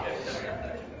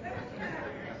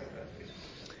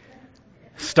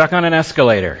stuck on an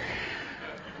escalator.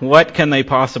 What can they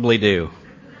possibly do?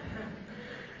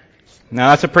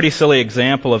 Now, that's a pretty silly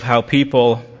example of how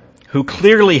people who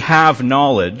clearly have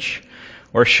knowledge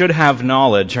or should have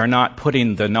knowledge are not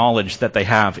putting the knowledge that they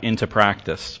have into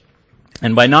practice.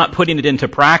 And by not putting it into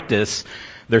practice,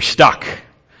 they're stuck.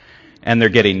 And they're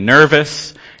getting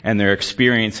nervous, and they're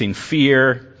experiencing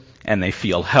fear, and they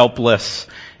feel helpless,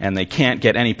 and they can't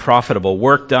get any profitable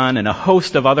work done, and a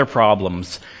host of other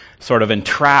problems sort of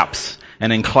entraps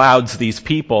and enclouds these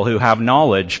people who have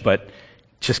knowledge but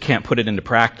just can't put it into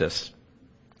practice.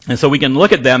 And so we can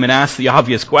look at them and ask the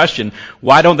obvious question,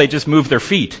 why don't they just move their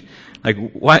feet?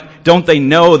 Like, what? Don't they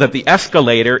know that the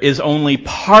escalator is only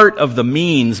part of the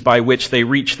means by which they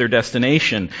reach their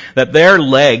destination? That their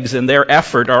legs and their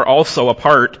effort are also a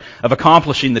part of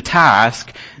accomplishing the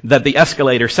task that the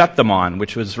escalator set them on,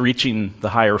 which was reaching the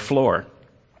higher floor.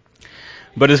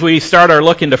 But as we start our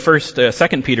look into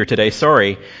 2 Peter today,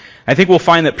 I think we'll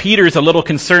find that Peter's a little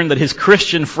concerned that his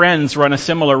Christian friends run a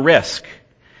similar risk.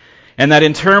 And that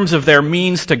in terms of their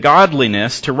means to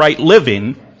godliness, to right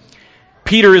living,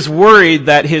 Peter is worried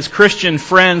that his Christian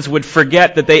friends would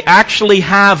forget that they actually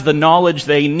have the knowledge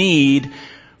they need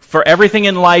for everything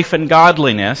in life and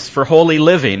godliness, for holy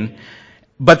living,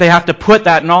 but they have to put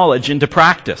that knowledge into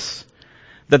practice.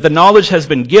 That the knowledge has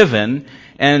been given,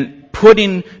 and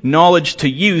putting knowledge to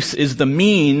use is the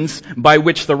means by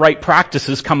which the right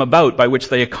practices come about, by which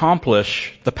they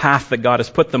accomplish the path that God has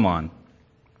put them on.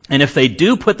 And if they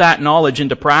do put that knowledge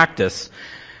into practice,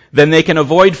 then they can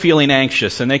avoid feeling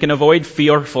anxious, and they can avoid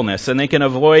fearfulness, and they can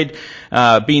avoid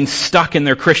being stuck in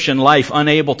their Christian life,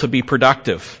 unable to be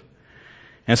productive.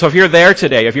 And so if you're there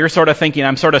today, if you're sort of thinking,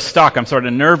 I'm sort of stuck, I'm sort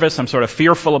of nervous, I'm sort of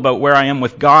fearful about where I am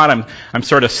with God, I'm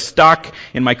sort of stuck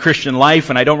in my Christian life,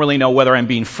 and I don't really know whether I'm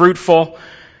being fruitful,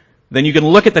 then you can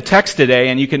look at the text today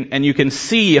and you can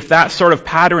see if that sort of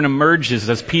pattern emerges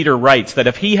as Peter writes, that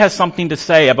if he has something to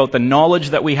say about the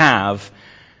knowledge that we have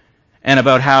and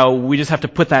about how we just have to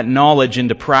put that knowledge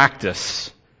into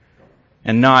practice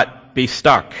and not be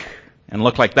stuck and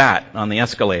look like that on the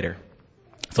escalator.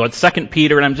 So it's 2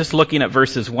 Peter, and I'm just looking at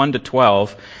verses 1 to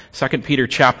 12, 2 Peter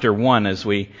chapter 1 as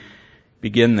we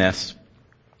begin this.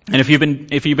 And if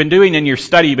you've been doing in your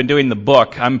study, you've been doing the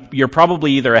book, you're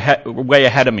probably either way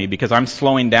ahead of me because I'm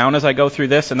slowing down as I go through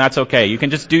this, and that's okay. You can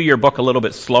just do your book a little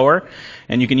bit slower,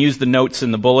 and you can use the notes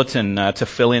in the bulletin to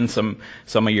fill in some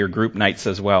of your group nights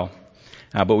as well.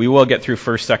 But we will get through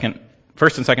 1st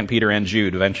and 2 Peter and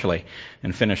Jude eventually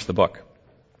and finish the book.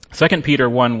 2 Peter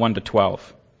 1, 1 to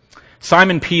 12.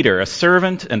 Simon Peter, a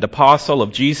servant and apostle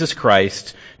of Jesus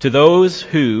Christ, to those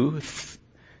who,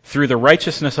 through the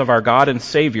righteousness of our God and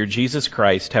Savior, Jesus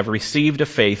Christ, have received a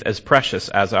faith as precious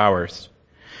as ours.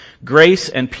 Grace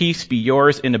and peace be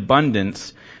yours in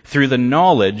abundance through the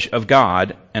knowledge of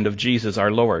God and of Jesus our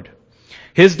Lord.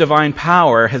 His divine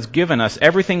power has given us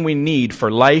everything we need for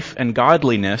life and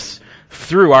godliness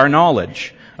through our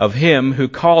knowledge of Him who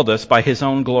called us by His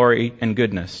own glory and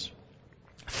goodness.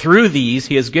 Through these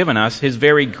He has given us His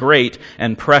very great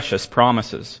and precious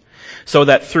promises, so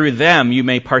that through them you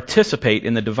may participate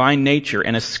in the divine nature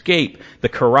and escape the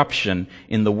corruption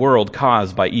in the world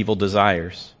caused by evil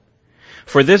desires.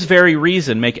 For this very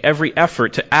reason, make every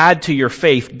effort to add to your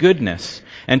faith goodness,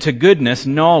 and to goodness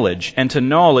knowledge, and to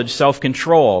knowledge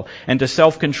self-control, and to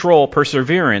self-control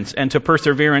perseverance, and to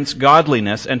perseverance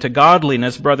godliness, and to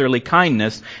godliness brotherly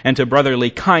kindness, and to brotherly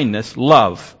kindness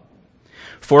love.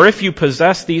 For if you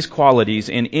possess these qualities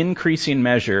in increasing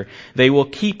measure, they will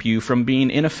keep you from being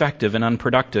ineffective and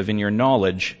unproductive in your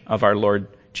knowledge of our Lord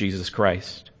Jesus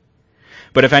Christ.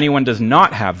 But if anyone does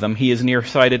not have them, he is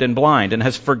nearsighted and blind, and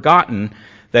has forgotten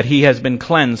that he has been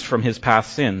cleansed from his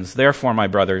past sins. Therefore, my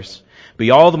brothers,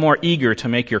 be all the more eager to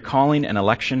make your calling and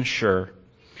election sure.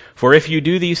 For if you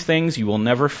do these things, you will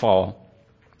never fall,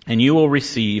 and you will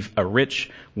receive a rich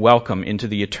welcome into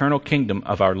the eternal kingdom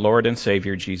of our Lord and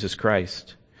Savior Jesus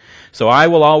Christ. So I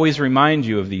will always remind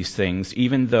you of these things,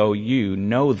 even though you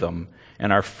know them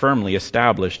and are firmly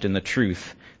established in the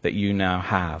truth that you now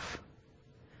have.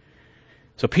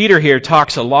 So Peter here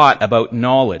talks a lot about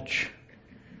knowledge.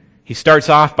 He starts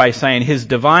off by saying His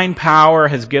divine power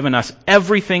has given us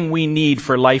everything we need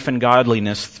for life and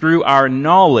godliness through our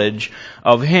knowledge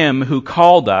of Him who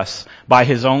called us by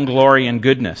His own glory and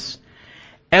goodness.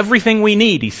 Everything we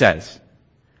need, he says,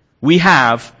 we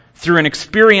have through an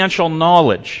experiential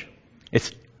knowledge. It's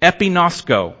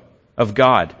epinosko of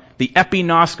God. The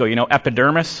epinosko,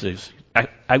 epidermis is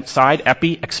outside,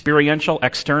 experiential,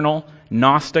 external.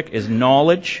 Gnostic is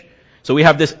knowledge. So we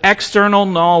have this external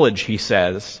knowledge, he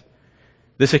says,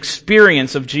 this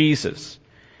experience of Jesus.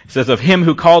 It says, of him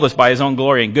who called us by his own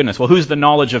glory and goodness. Well, who's the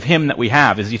knowledge of him that we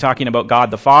have? Is he talking about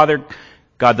God the Father,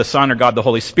 God the Son, or God the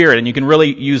Holy Spirit? And you can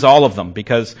really use all of them,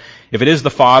 because if it is the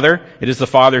Father, it is the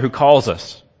Father who calls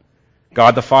us.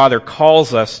 God the Father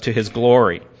calls us to his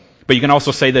glory. But you can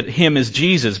also say that him is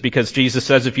Jesus, because Jesus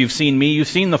says, if you've seen me, you've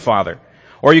seen the Father.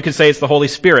 Or you could say it's the Holy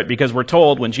Spirit, because we're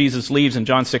told when Jesus leaves in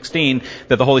John 16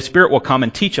 that the Holy Spirit will come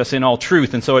and teach us in all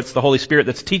truth. And so it's the Holy Spirit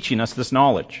that's teaching us this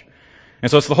knowledge. And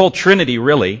so it's the whole Trinity,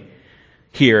 really,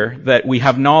 here that we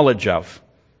have knowledge of,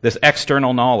 this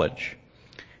external knowledge.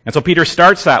 And so Peter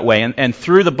starts that way, and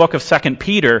through the book of 2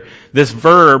 Peter, this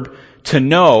verb to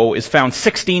know is found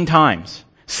 16 times.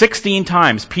 16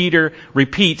 times Peter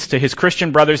repeats to his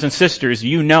Christian brothers and sisters,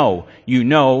 you know, you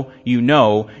know, you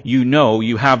know, you know,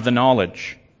 you have the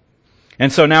knowledge.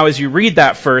 And so now as you read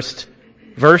that first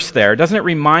verse there, doesn't it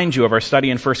remind you of our study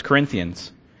in 1 Corinthians?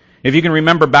 If you can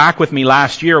remember back with me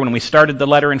last year when we started the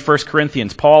letter in 1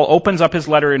 Corinthians, Paul opens up his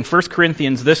letter in 1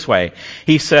 Corinthians this way.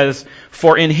 He says,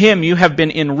 for in him you have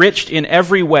been enriched in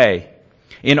every way,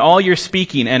 in all your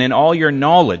speaking and in all your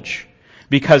knowledge,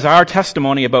 because our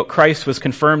testimony about Christ was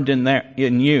confirmed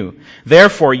in you.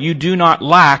 Therefore, you do not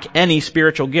lack any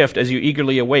spiritual gift as you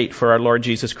eagerly await for our Lord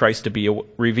Jesus Christ to be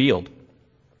revealed.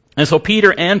 And so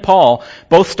Peter and Paul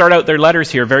both start out their letters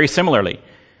here very similarly.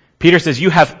 Peter says, you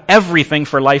have everything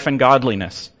for life and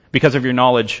godliness because of your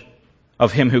knowledge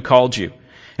of him who called you.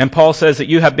 And Paul says that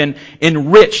you have been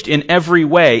enriched in every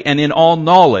way and in all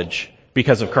knowledge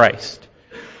because of Christ.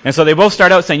 And so they both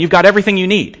start out saying, you've got everything you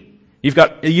need. You've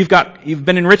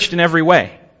been enriched in every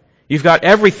way. You've got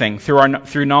everything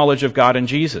through knowledge of God and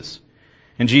Jesus.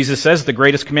 And Jesus says the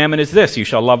greatest commandment is this, you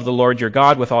shall love the Lord your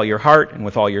God with all your heart and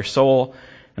with all your soul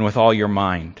and with all your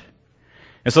mind.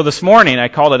 And so this morning I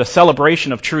called it a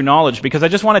celebration of true knowledge because I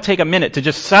just want to take a minute to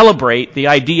just celebrate the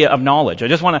idea of knowledge. I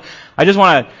just want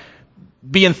to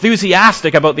be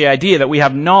enthusiastic about the idea that we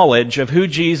have knowledge of who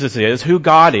Jesus is, who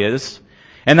God is,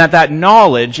 and that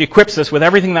knowledge equips us with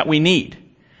everything that we need.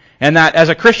 And that as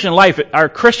a Christian life, our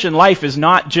Christian life is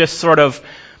not just sort of,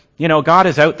 God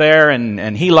is out there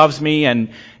and he loves me and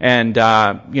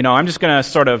I'm just going to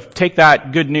sort of take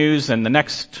that good news and the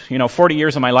next, 40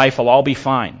 years of my life will all be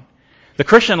fine. The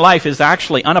Christian life is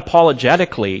actually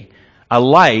unapologetically a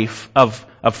life of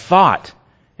thought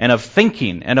and of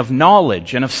thinking and of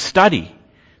knowledge and of study,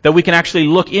 that we can actually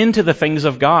look into the things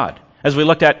of God. As we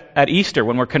looked at Easter,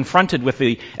 when we're confronted with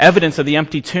the evidence of the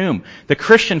empty tomb, the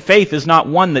Christian faith is not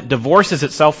one that divorces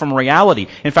itself from reality.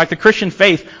 In fact, the Christian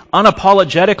faith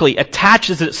unapologetically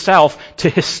attaches itself to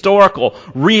historical,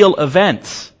 real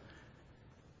events.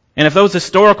 And if those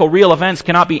historical, real events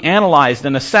cannot be analyzed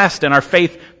and assessed and our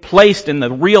faith placed in the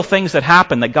real things that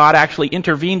happen, that God actually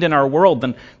intervened in our world,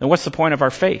 then what's the point of our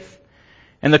faith?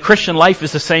 And the Christian life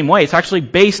is the same way. It's actually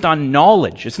based on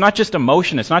knowledge. It's not just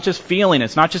emotion. It's not just feeling.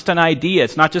 It's not just an idea.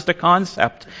 It's not just a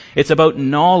concept. It's about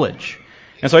knowledge.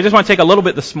 And so I just want to take a little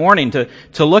bit this morning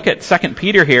to look at 2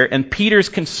 Peter here and Peter's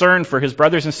concern for his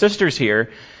brothers and sisters here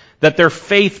that their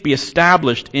faith be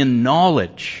established in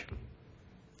knowledge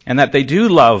and that they do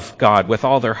love God with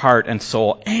all their heart and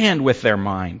soul and with their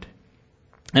mind.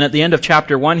 And at the end of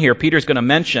chapter 1 here, Peter's going to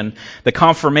mention the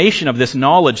confirmation of this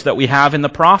knowledge that we have in the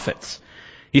prophets.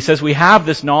 He says we have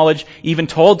this knowledge even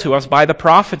told to us by the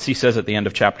prophets, he says at the end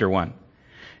of chapter 1.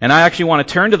 And I actually want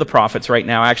to turn to the prophets right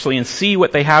now actually and see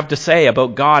what they have to say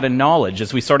about God and knowledge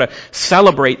as we sort of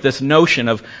celebrate this notion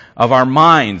of our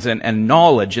minds and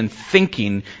knowledge and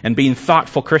thinking and being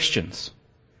thoughtful Christians.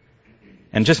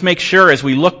 And just make sure as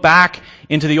we look back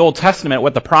into the Old Testament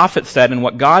what the prophets said and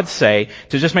what God say,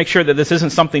 to just make sure that this isn't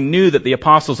something new that the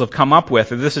apostles have come up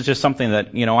with, or this is just something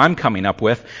that, I'm coming up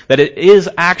with, that it is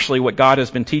actually what God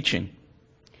has been teaching.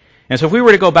 And so if we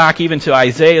were to go back even to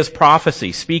Isaiah's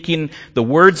prophecy, speaking the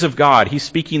words of God, he's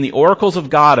speaking the oracles of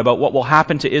God about what will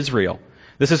happen to Israel.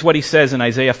 This is what he says in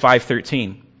Isaiah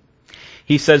 5:13.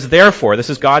 He says, therefore, this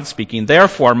is God speaking,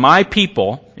 therefore my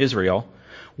people, Israel,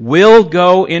 will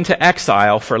go into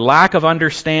exile for lack of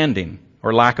understanding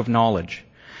or lack of knowledge.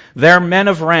 Their men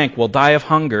of rank will die of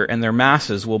hunger, and their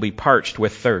masses will be parched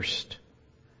with thirst.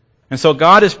 And so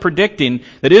God is predicting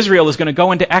that Israel is going to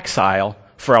go into exile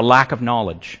for a lack of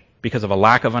knowledge, because of a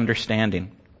lack of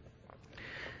understanding.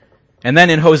 And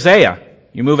then in Hosea,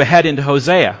 you move ahead into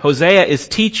Hosea. Hosea is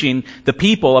teaching the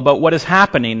people about what is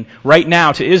happening right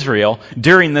now to Israel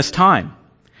during this time.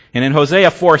 And in Hosea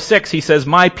 4:6, he says,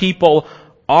 my people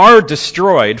are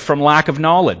destroyed from lack of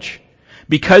knowledge,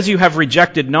 Because you have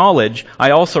rejected knowledge,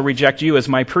 I also reject you as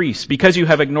my priests. Because you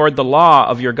have ignored the law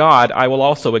of your God, I will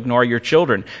also ignore your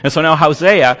children. And so now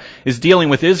Hosea is dealing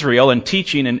with Israel and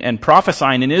teaching and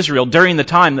prophesying in Israel during the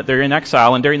time that they're in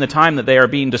exile and during the time that they are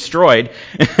being destroyed.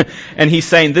 And he's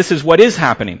saying, this is what is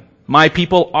happening. My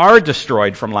people are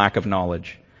destroyed from lack of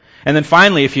knowledge. And then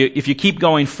finally, if you keep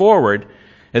going forward,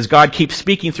 as God keeps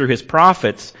speaking through his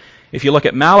prophets, if you look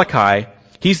at Malachi,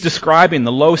 he's describing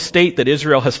the low state that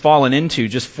Israel has fallen into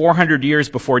just 400 years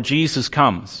before Jesus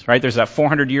comes, right? There's that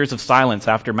 400 years of silence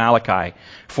after Malachi.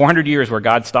 400 years where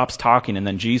God stops talking and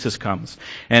then Jesus comes.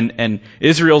 And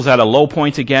Israel's at a low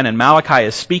point again, and Malachi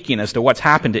is speaking as to what's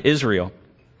happened to Israel.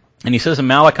 And he says in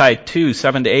Malachi 2,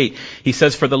 7-8, he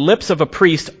says, "For the lips of a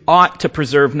priest ought to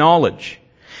preserve knowledge,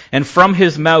 and from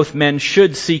his mouth men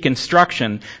should seek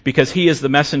instruction, because he is the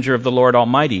messenger of the Lord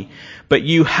Almighty. But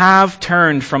you have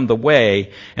turned from the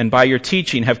way, and by your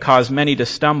teaching have caused many to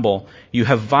stumble. You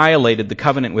have violated the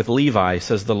covenant with Levi,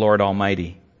 says the Lord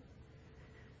Almighty."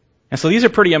 And so these are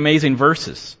pretty amazing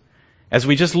verses, as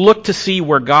we just look to see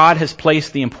where God has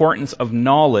placed the importance of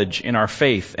knowledge in our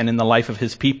faith and in the life of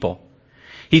his people.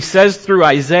 He says through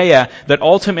Isaiah that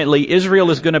ultimately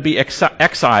Israel is going to be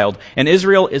exiled, and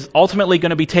Israel is ultimately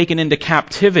going to be taken into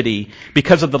captivity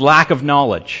because of the lack of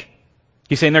knowledge.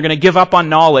 He's saying they're going to give up on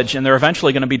knowledge, and they're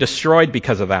eventually going to be destroyed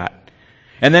because of that.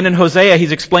 And then in Hosea,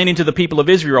 he's explaining to the people of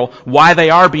Israel why they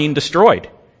are being destroyed.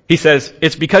 He says,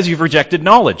 it's because you've rejected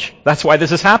knowledge. That's why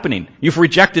this is happening. You've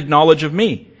rejected knowledge of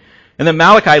me. And then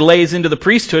Malachi lays into the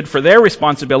priesthood for their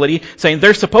responsibility, saying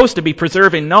they're supposed to be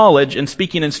preserving knowledge and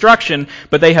speaking instruction,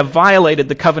 but they have violated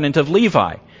the covenant of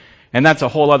Levi. And that's a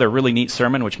whole other really neat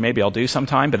sermon, which maybe I'll do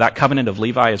sometime, but that covenant of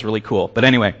Levi is really cool. But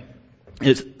anyway,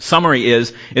 its summary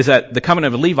is that the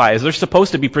covenant of Levi is they're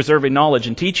supposed to be preserving knowledge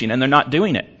and teaching, and they're not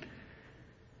doing it.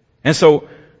 And so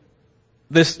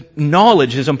this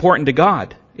knowledge is important to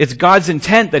God. It's God's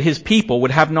intent that his people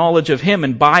would have knowledge of him,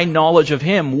 and by knowledge of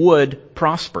him would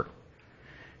prosper.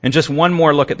 And just one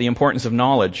more look at the importance of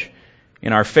knowledge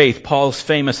in our faith, Paul's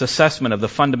famous assessment of the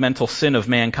fundamental sin of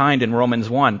mankind in Romans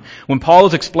 1. When Paul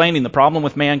is explaining the problem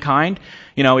with mankind,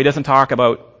 he doesn't talk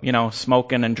about,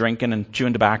 smoking and drinking and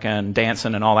chewing tobacco and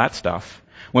dancing and all that stuff.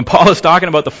 When Paul is talking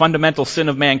about the fundamental sin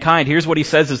of mankind, here's what he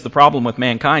says is the problem with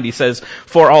mankind. He says,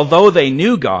 "For although they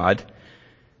knew God,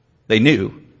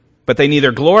 but they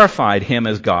neither glorified him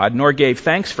as God nor gave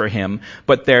thanks for him,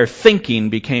 but their thinking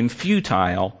became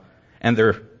futile and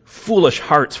their foolish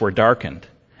hearts were darkened.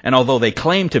 And although they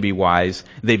claimed to be wise,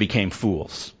 they became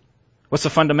fools." What's the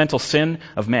fundamental sin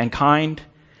of mankind?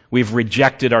 We've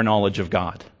rejected our knowledge of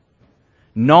God.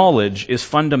 Knowledge is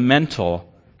fundamental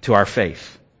to our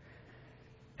faith.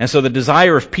 And so the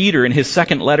desire of Peter in his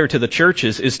second letter to the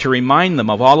churches is to remind them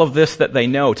of all of this that they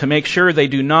know, to make sure they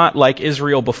do not, like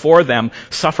Israel before them,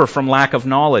 suffer from lack of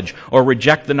knowledge, or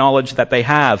reject the knowledge that they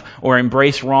have, or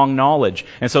embrace wrong knowledge.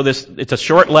 And so it's a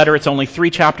short letter, it's only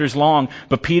 3 chapters long,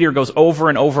 but Peter goes over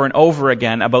and over and over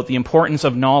again about the importance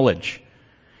of knowledge.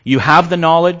 You have the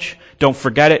knowledge, don't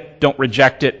forget it, don't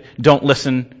reject it, don't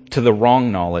listen to the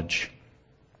wrong knowledge.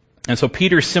 And so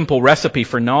Peter's simple recipe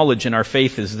for knowledge in our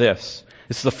faith is this.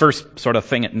 This is the first sort of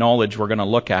thing at knowledge we're going to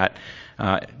look at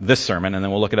this sermon, and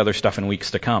then we'll look at other stuff in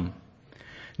weeks to come.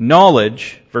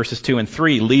 Knowledge, verses 2 and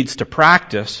 3, leads to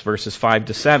practice, verses 5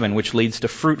 to 7, which leads to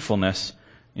fruitfulness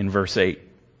in verse 8.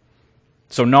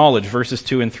 So knowledge, verses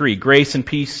 2 and 3, "Grace and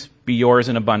peace be yours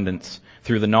in abundance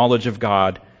through the knowledge of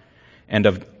God and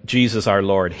of Jesus our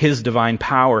Lord. His divine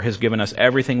power has given us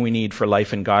everything we need for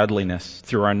life and godliness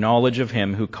through our knowledge of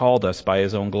him who called us by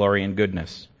his own glory and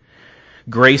goodness."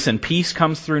 Grace and peace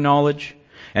comes through knowledge,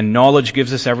 and knowledge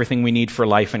gives us everything we need for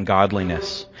life and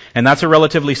godliness. And that's a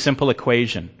relatively simple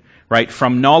equation, right?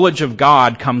 From knowledge of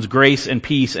God comes grace and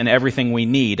peace and everything we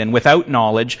need. And without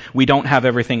knowledge, we don't have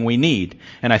everything we need.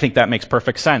 And I think that makes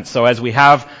perfect sense. So as we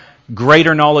have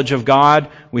greater knowledge of God,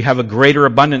 we have a greater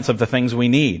abundance of the things we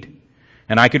need.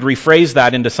 And I could rephrase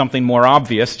that into something more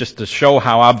obvious, just to show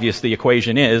how obvious the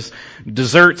equation is.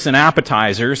 Desserts and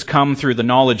appetizers come through the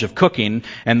knowledge of cooking,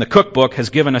 and the cookbook has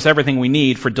given us everything we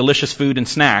need for delicious food and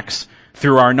snacks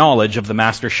through our knowledge of the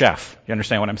master chef. You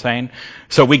understand what I'm saying?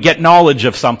 So we get knowledge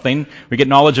of something, we get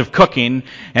knowledge of cooking,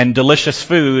 and delicious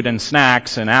food and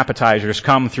snacks and appetizers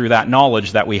come through that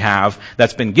knowledge that we have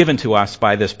that's been given to us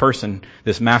by this person,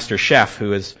 this master chef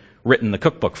who has written the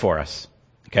cookbook for us.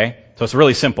 Okay? So it's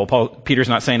really simple. Peter's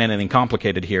not saying anything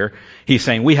complicated here. He's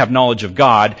saying we have knowledge of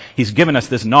God. He's given us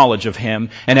this knowledge of him,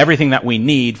 and everything that we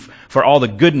need for all the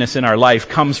goodness in our life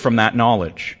comes from that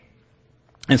knowledge.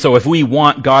 And so if we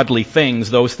want godly things,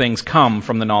 those things come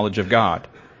from the knowledge of God.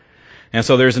 And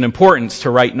so there's an importance to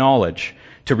right knowledge,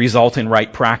 to result in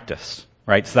right practice.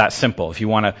 Right? It's that simple. If you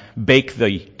want to bake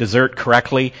the dessert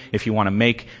correctly, if you want to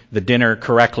make the dinner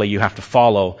correctly, you have to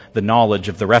follow the knowledge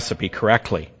of the recipe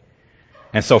correctly.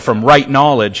 And so from right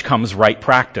knowledge comes right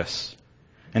practice.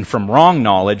 And from wrong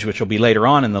knowledge, which will be later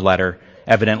on in the letter,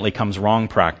 evidently comes wrong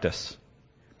practice.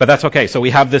 But that's okay. So we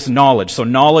have this knowledge. So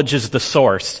knowledge is the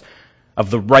source of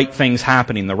the right things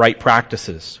happening, the right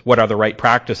practices. What are the right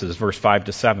practices? Verse 5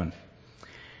 to 7.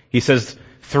 He says,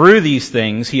 through these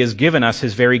things he has given us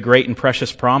his very great and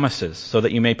precious promises, so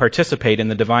that you may participate in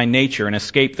the divine nature and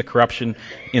escape the corruption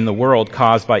in the world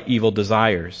caused by evil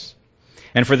desires.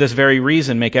 And for this very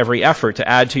reason make every effort to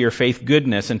add to your faith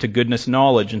goodness, and to goodness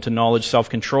knowledge, and to knowledge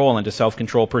self-control, and to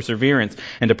self-control perseverance,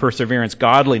 and to perseverance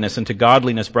godliness, and to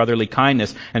godliness brotherly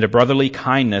kindness, and to brotherly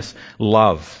kindness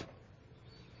love.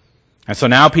 And so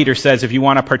now Peter says, if you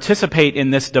want to participate in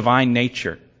this divine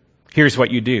nature, here's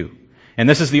what you do. And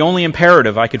this is the only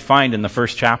imperative I could find in the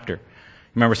first chapter.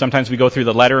 Remember, sometimes we go through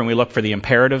the letter and we look for the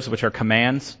imperatives, which are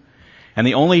commands. And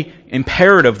the only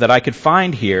imperative that I could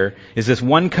find here is this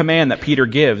one command that Peter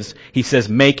gives. He says,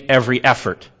 make every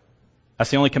effort. That's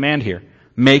the only command here.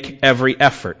 Make every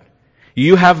effort.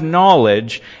 You have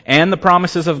knowledge and the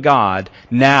promises of God.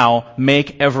 Now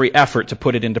make every effort to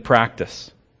put it into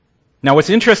practice. Now what's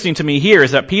interesting to me here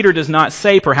is that Peter does not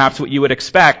say perhaps what you would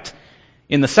expect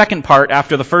in the second part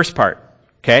after the first part.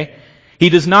 Okay? He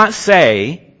does not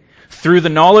say, through the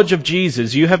knowledge of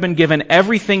Jesus, you have been given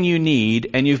everything you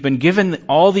need, and you've been given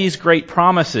all these great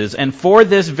promises, and for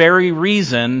this very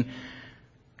reason,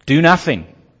 do nothing.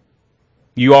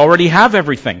 You already have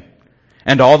everything,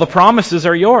 and all the promises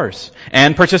are yours,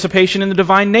 and participation in the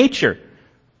divine nature.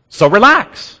 So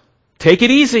relax. Take it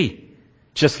easy.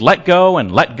 Just let go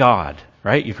and let God.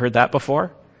 Right? You've heard that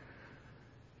before?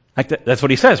 That's what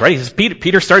he says, right? He says,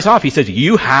 Peter starts off, he says,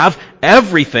 you have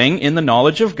everything in the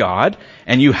knowledge of God,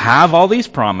 and you have all these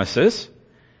promises.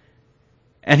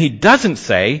 And he doesn't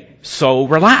say, so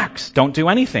relax, don't do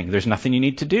anything. There's nothing you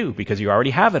need to do because you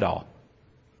already have it all.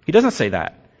 He doesn't say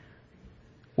that.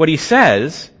 What he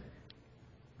says,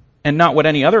 and not what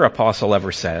any other apostle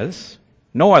ever says,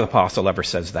 no other apostle ever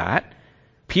says that,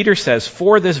 Peter says,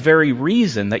 for this very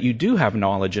reason that you do have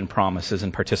knowledge and promises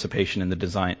and participation in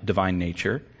the divine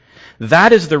nature,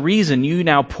 that is the reason you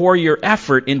now pour your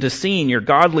effort into seeing your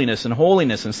godliness and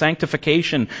holiness and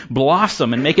sanctification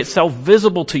blossom and make itself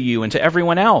visible to you and to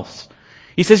everyone else.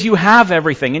 He says you have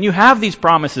everything and you have these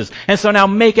promises, and so now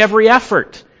make every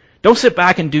effort. Don't sit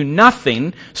back and do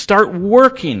nothing. Start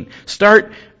working.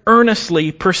 Start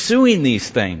earnestly pursuing these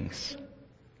things.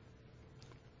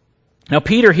 Now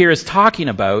Peter here is talking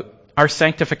about our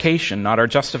sanctification, not our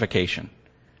justification,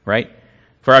 right?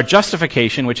 For our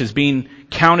justification, which is being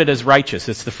counted as righteous,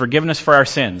 it's the forgiveness for our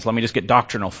sins. Let me just get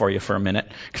doctrinal for you for a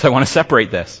minute, because I want to separate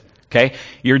this. Okay?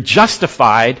 You're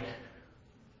justified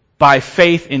by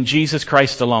faith in Jesus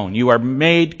Christ alone. You are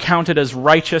made, counted as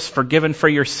righteous, forgiven for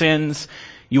your sins.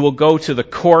 You will go to the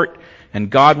court,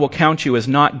 and God will count you as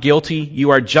not guilty.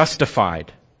 You are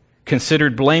justified,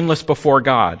 considered blameless before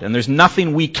God. And there's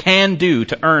nothing we can do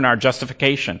to earn our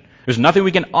justification. There's nothing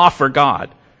we can offer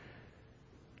God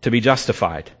to be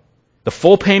justified. The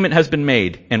full payment has been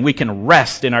made, and we can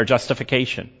rest in our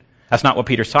justification. That's not what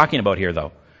Peter's talking about here,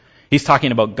 though. He's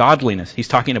talking about godliness. He's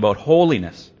talking about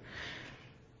holiness.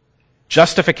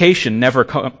 Justification never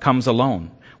comes alone.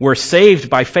 We're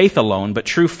saved by faith alone, but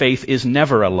true faith is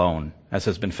never alone, as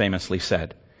has been famously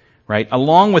said. Right?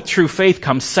 Along with true faith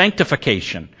comes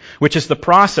sanctification, which is the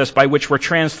process by which we're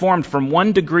transformed from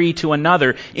one degree to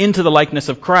another into the likeness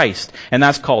of Christ. And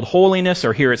that's called holiness,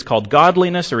 or here it's called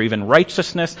godliness, or even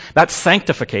righteousness. That's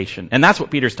sanctification. And that's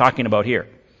what Peter's talking about here.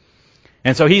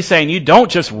 And so he's saying you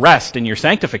don't just rest in your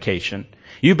sanctification.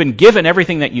 You've been given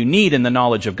everything that you need in the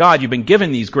knowledge of God. You've been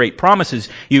given these great promises.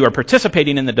 You are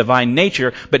participating in the divine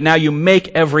nature, but now you make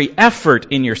every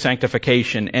effort in your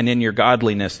sanctification and in your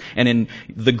godliness and in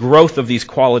the growth of these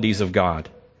qualities of God.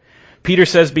 Peter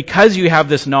says, because you have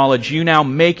this knowledge, you now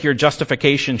make your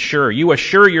justification sure. You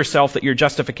assure yourself that your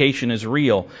justification is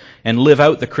real and live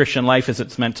out the Christian life as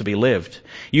it's meant to be lived.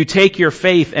 You take your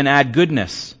faith and add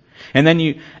goodness. And then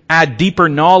you add deeper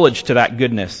knowledge to that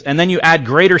goodness. And then you add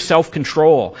greater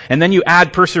self-control. And then you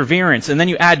add perseverance. And then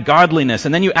you add godliness.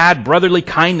 And then you add brotherly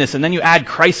kindness. And then you add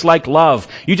Christ-like love.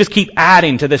 You just keep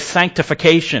adding to this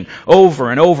sanctification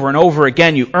over and over and over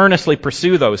again. You earnestly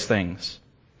pursue those things.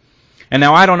 And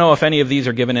now I don't know if any of these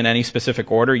are given in any specific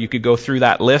order. You could go through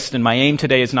that list. And my aim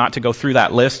today is not to go through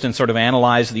that list and sort of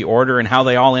analyze the order and how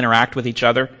they all interact with each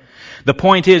other. The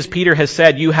point is, Peter has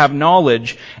said you have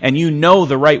knowledge and you know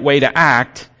the right way to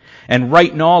act, And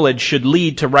right knowledge should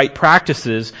lead to right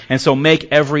practices, and so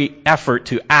make every effort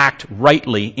to act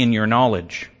rightly in your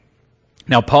knowledge.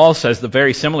 Now, Paul says the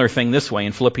very similar thing this way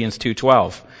in Philippians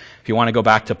 2:12, if you want to go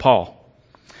back to Paul.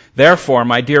 Therefore,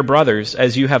 my dear brothers,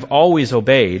 as you have always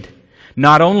obeyed,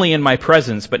 not only in my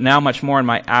presence, but now much more in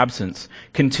my absence,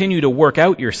 continue to work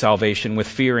out your salvation with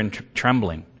fear and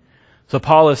trembling. So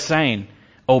Paul is saying,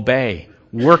 obey,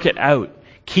 work it out,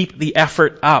 keep the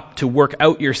effort up to work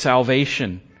out your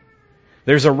salvation.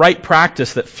 There's a right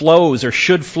practice that flows or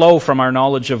should flow from our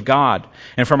knowledge of God.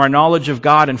 And from our knowledge of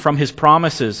God and from His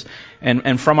promises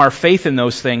and from our faith in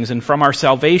those things and from our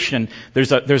salvation,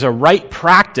 there's a right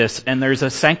practice and there's a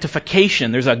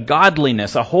sanctification, there's a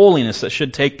godliness, a holiness that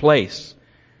should take place.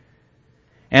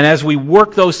 And as we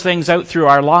work those things out through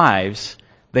our lives,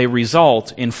 they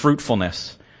result in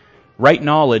fruitfulness. Right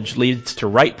knowledge leads to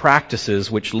right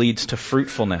practices, which leads to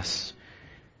fruitfulness.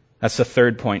 That's the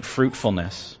third point,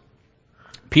 fruitfulness.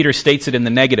 Peter states it in the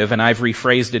negative, and I've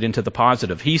rephrased it into the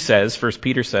positive. He says, 2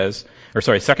 Peter says,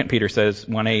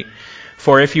 1:8,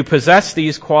 for if you possess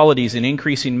these qualities in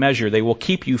increasing measure, they will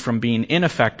keep you from being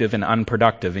ineffective and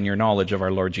unproductive in your knowledge of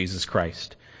our Lord Jesus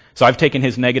Christ. So I've taken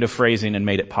his negative phrasing and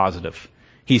made it positive.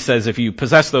 He says if you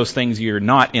possess those things, you're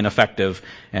not ineffective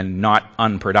and not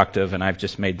unproductive, and I've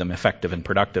just made them effective and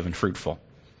productive and fruitful.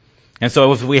 And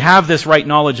so if we have this right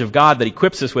knowledge of God that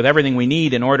equips us with everything we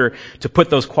need in order to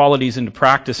put those qualities into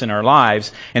practice in our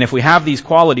lives, and if we have these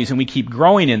qualities and we keep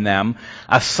growing in them,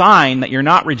 a sign that you're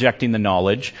not rejecting the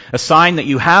knowledge, a sign that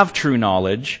you have true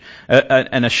knowledge,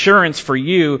 an assurance for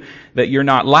you that you're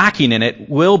not lacking in it,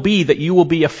 will be that you will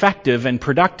be effective and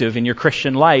productive in your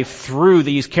Christian life through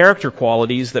these character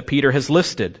qualities that Peter has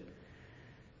listed.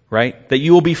 Right? That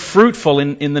you will be fruitful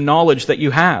in the knowledge that you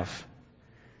have.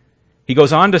 He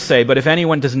goes on to say, but if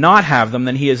anyone does not have them,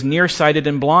 then he is nearsighted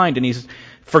and blind, and he's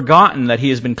forgotten that he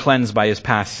has been cleansed by his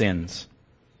past sins.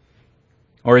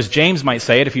 Or as James might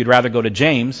say it, if you'd rather go to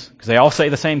James, because they all say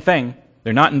the same thing,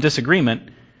 they're not in disagreement.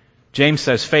 James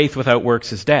says faith without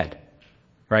works is dead.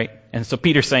 Right? And so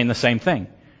Peter's saying the same thing.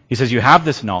 He says you have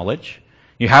this knowledge,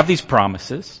 you have these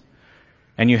promises,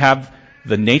 and you have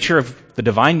the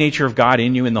divine nature of God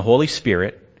in you in the Holy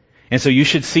Spirit. And so you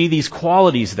should see these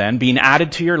qualities then being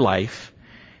added to your life,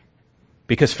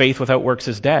 because faith without works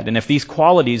is dead. And if these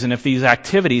qualities and if these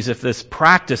activities, if this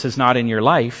practice is not in your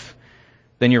life,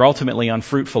 then you're ultimately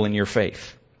unfruitful in your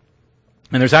faith.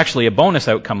 And there's actually a bonus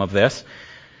outcome of this.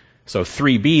 So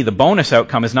 3b, the bonus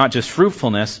outcome is not just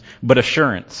fruitfulness, but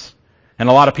assurance. And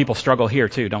a lot of people struggle here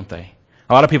too, don't they?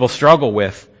 A lot of people struggle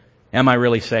with, am I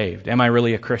really saved? Am I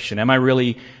really a Christian? Am I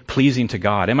really pleasing to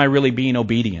God? Am I really being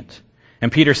obedient?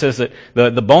 And Peter says that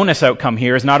the bonus outcome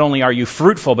here is not only are you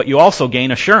fruitful, but you also gain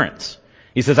assurance.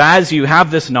 He says, as you have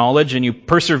this knowledge and you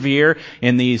persevere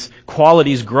in these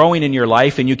qualities growing in your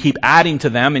life and you keep adding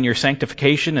to them in your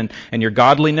sanctification and your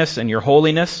godliness and your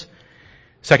holiness,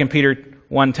 2 Peter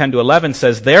 1:10-11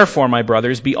 says, therefore, my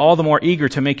brothers, be all the more eager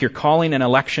to make your calling and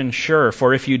election sure,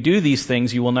 for if you do these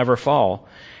things, you will never fall,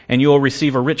 and you will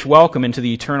receive a rich welcome into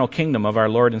the eternal kingdom of our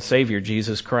Lord and Savior,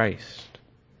 Jesus Christ.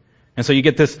 And so you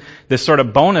get this sort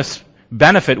of bonus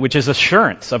benefit, which is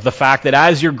assurance of the fact that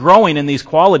as you're growing in these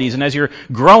qualities and as you're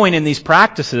growing in these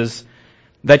practices,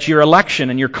 that your election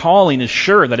and your calling is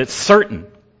sure, that it's certain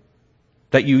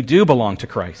that you do belong to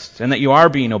Christ and that you are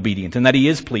being obedient and that He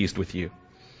is pleased with you.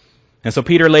 And so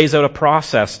Peter lays out a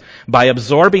process. By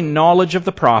absorbing knowledge of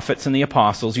the prophets and the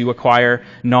apostles, you acquire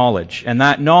knowledge. And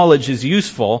that knowledge is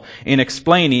useful in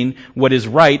explaining what is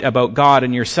right about God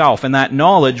and yourself. And that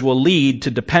knowledge will lead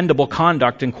to dependable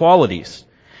conduct and qualities.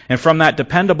 And from that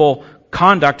dependable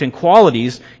conduct and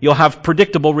qualities, you'll have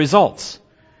predictable results.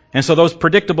 And so those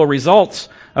predictable results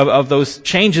of those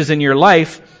changes in your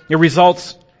life, your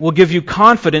results will give you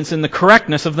confidence in the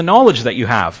correctness of the knowledge that you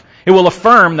have. It will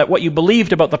affirm that what you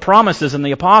believed about the promises and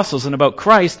the apostles and about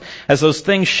Christ, as those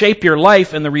things shape your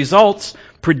life and the results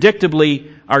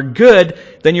predictably are good,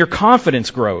 then your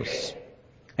confidence grows.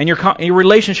 And your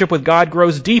relationship with God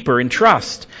grows deeper in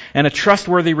trust. And a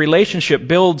trustworthy relationship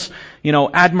builds,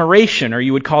 admiration, or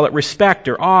you would call it respect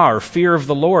or awe or fear of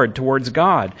the Lord towards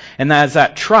God. And as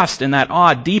that trust and that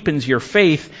awe deepens your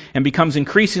faith and becomes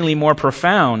increasingly more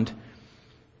profound,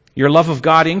 your love of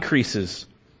God increases.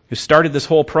 Who started this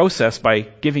whole process by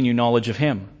giving you knowledge of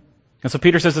Him. And so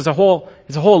Peter says it's a whole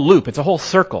loop, it's a whole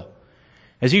circle.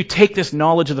 As you take this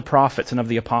knowledge of the prophets and of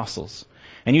the apostles,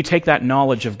 and you take that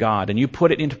knowledge of God, and you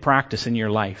put it into practice in your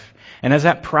life, and as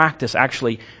that practice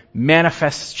actually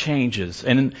manifests changes.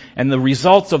 And the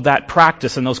results of that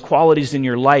practice and those qualities in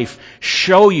your life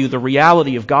show you the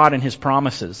reality of God and His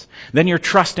promises. Then your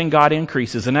trust in God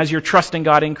increases. And as your trust in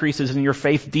God increases and your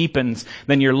faith deepens,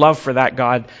 then your love for that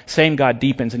God, same God,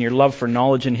 deepens, and your love for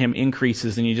knowledge in Him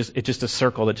increases, and it's just a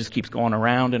circle that just keeps going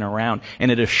around and around.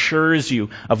 And it assures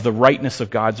you of the rightness of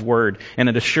God's Word. And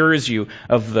it assures you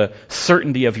of the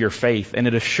certainty of your faith. And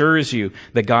it assures you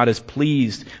that God is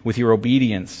pleased with your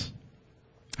obedience.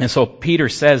 And so Peter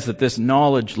says that this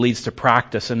knowledge leads to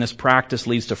practice, and this practice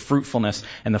leads to fruitfulness,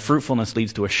 and the fruitfulness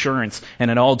leads to assurance,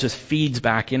 and it all just feeds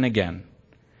back in again.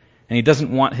 And he doesn't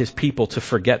want his people to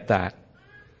forget that.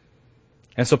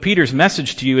 And so Peter's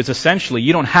message to you is essentially,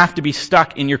 you don't have to be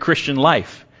stuck in your Christian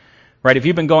life. Right? If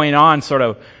you've been going on sort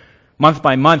of month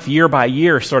by month, year by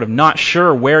year, sort of not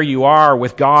sure where you are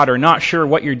with God, or not sure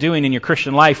what you're doing in your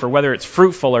Christian life, or whether it's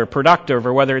fruitful or productive,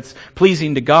 or whether it's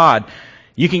pleasing to God,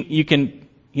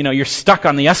 you're stuck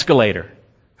on the escalator.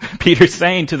 Peter's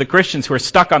saying to the Christians who are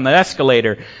stuck on the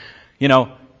escalator, you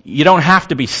don't have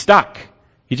to be stuck.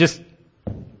 You just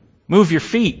move your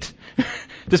feet.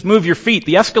 Just move your feet.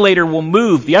 The escalator will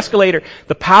move.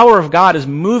 The power of God is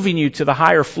moving you to the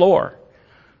higher floor.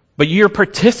 But you're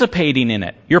participating in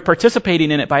it. You're participating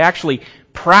in it by actually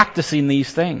practicing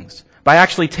these things. By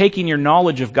actually taking your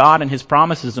knowledge of God and His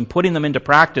promises and putting them into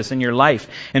practice in your life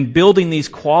and building these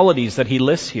qualities that He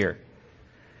lists here.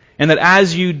 And that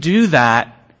as you do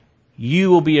that,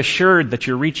 you will be assured that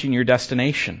you're reaching your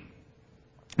destination.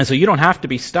 And so you don't have to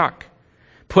be stuck.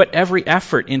 Put every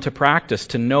effort into practice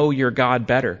to know your God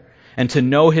better, and to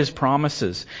know His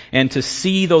promises, and to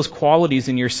see those qualities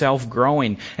in yourself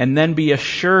growing, and then be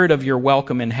assured of your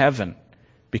welcome in heaven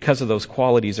because of those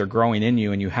qualities are growing in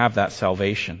you and you have that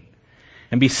salvation.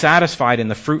 And be satisfied in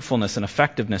the fruitfulness and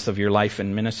effectiveness of your life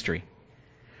and ministry.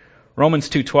 Romans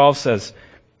 2:12 says,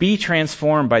 be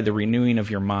transformed by the renewing of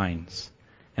your minds.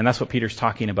 And that's what Peter's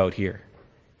talking about here.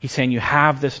 He's saying you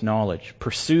have this knowledge,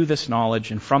 pursue this knowledge,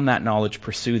 and from that knowledge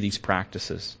pursue these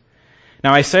practices.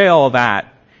 Now I say all of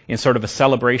that in sort of a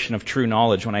celebration of true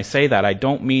knowledge. When I say that, I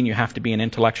don't mean you have to be an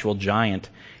intellectual giant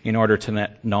in order to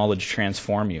let knowledge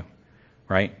transform you,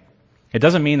 right? It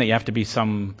doesn't mean that you have to be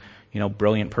some,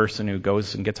 brilliant person who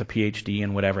goes and gets a PhD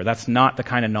and whatever. That's not the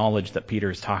kind of knowledge that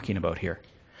Peter is talking about here.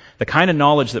 The kind of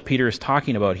knowledge that Peter is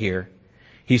talking about here,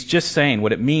 he's just saying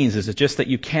what it means is it's just that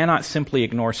you cannot simply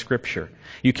ignore Scripture.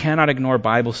 You cannot ignore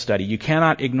Bible study. You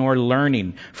cannot ignore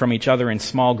learning from each other in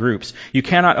small groups. You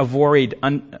cannot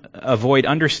avoid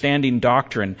understanding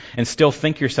doctrine and still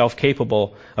think yourself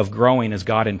capable of growing as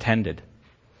God intended.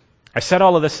 I said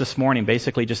all of this morning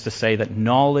basically just to say that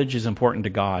knowledge is important to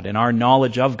God, and our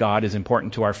knowledge of God is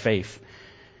important to our faith.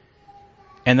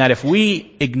 And that if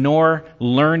we ignore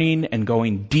learning and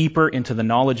going deeper into the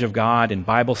knowledge of God in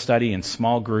Bible study and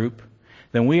small group,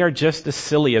 then we are just as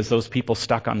silly as those people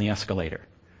stuck on the escalator.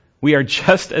 We are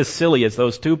just as silly as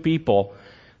those two people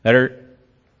that are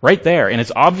right there, and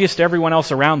it's obvious to everyone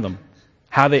else around them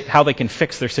how they can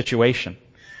fix their situation.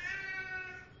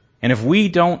 And if we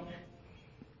don't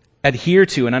adhere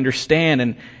to and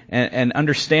understand and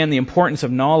understand the importance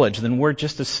of knowledge, then we're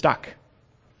just as stuck.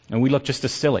 And we look just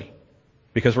as silly.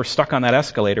 Because we're stuck on that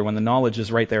escalator when the knowledge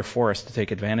is right there for us to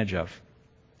take advantage of.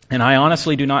 And I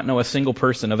honestly do not know a single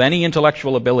person of any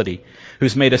intellectual ability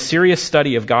who's made a serious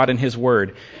study of God and His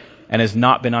Word and has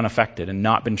not been unaffected and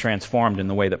not been transformed in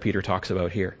the way that Peter talks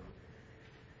about here.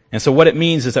 And so what it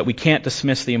means is that we can't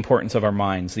dismiss the importance of our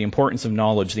minds, the importance of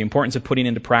knowledge, the importance of putting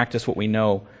into practice what we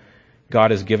know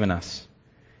God has given us.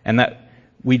 And that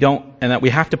we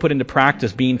have to put into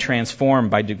practice being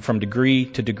transformed from degree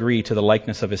to degree to the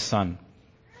likeness of His Son.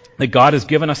 That God has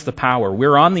given us the power.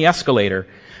 We're on the escalator,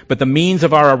 but the means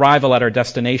of our arrival at our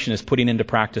destination is putting into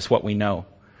practice what we know.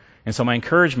 And so my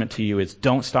encouragement to you is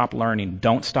don't stop learning,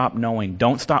 don't stop knowing,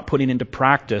 don't stop putting into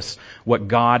practice what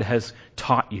God has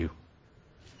taught you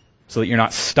so that you're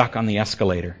not stuck on the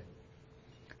escalator.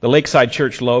 The Lakeside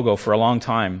Church logo for a long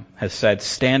time has said,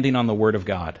 standing on the Word of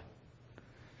God.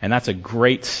 And that's a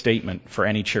great statement for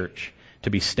any church,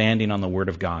 to be standing on the Word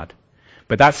of God.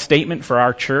 But that statement for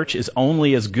our church is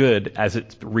only as good as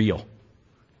it's real.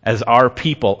 As our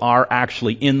people are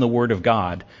actually in the Word of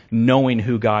God, knowing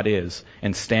who God is,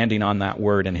 and standing on that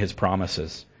Word and His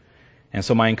promises. And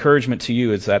so my encouragement to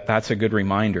you is that that's a good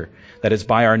reminder, that it's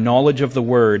by our knowledge of the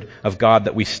Word of God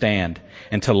that we stand.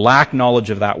 And to lack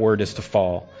knowledge of that Word is to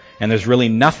fall. And there's really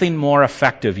nothing more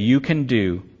effective you can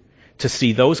do to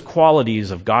see those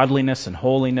qualities of godliness and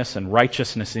holiness and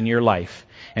righteousness in your life,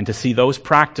 and to see those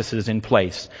practices in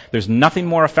place. There's nothing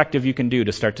more effective you can do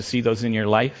to start to see those in your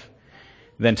life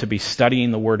than to be studying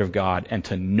the Word of God and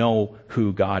to know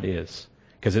who God is.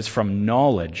 because it's from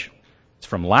knowledge, it's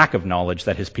from lack of knowledge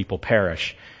that his people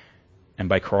perish. And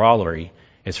by corollary,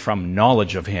 it's from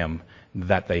knowledge of him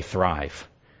that they thrive.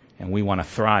 And we want to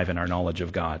thrive in our knowledge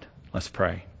of God. Let's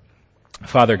pray.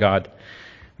 Father God,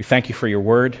 we thank you for your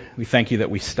word. We thank you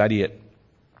that we study it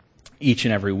each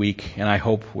and every week, and I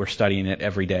hope we're studying it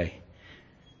every day.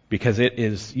 Because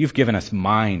you've given us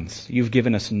minds. You've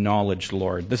given us knowledge,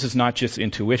 Lord. This is not just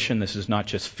intuition. This is not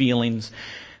just feelings.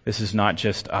 This is not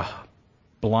just a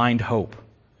blind hope.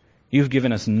 You've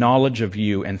given us knowledge of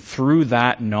you, and through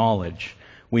that knowledge,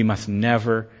 we must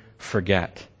never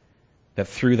forget that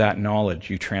through that knowledge,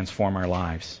 you transform our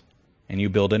lives, and you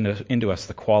build into us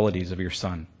the qualities of your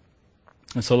Son.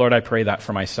 And so, Lord, I pray that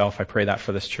for myself. I pray that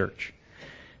for this church.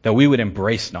 That we would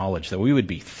embrace knowledge, that we would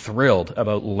be thrilled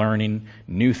about learning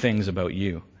new things about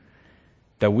you,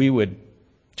 that we would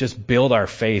just build our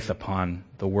faith upon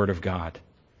the Word of God,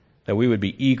 that we would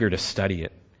be eager to study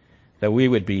it, that we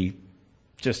would be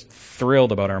just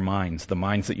thrilled about our minds, the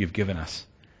minds that you've given us,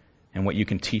 and what you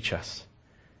can teach us.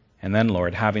 And then,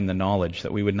 Lord, having the knowledge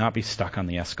that we would not be stuck on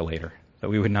the escalator, that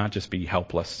we would not just be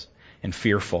helpless and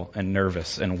fearful and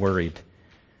nervous and worried,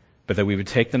 but that we would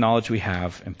take the knowledge we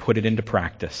have and put it into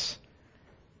practice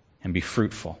and be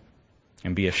fruitful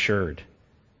and be assured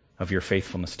of your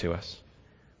faithfulness to us.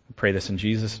 We pray this in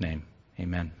Jesus' name.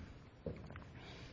 Amen.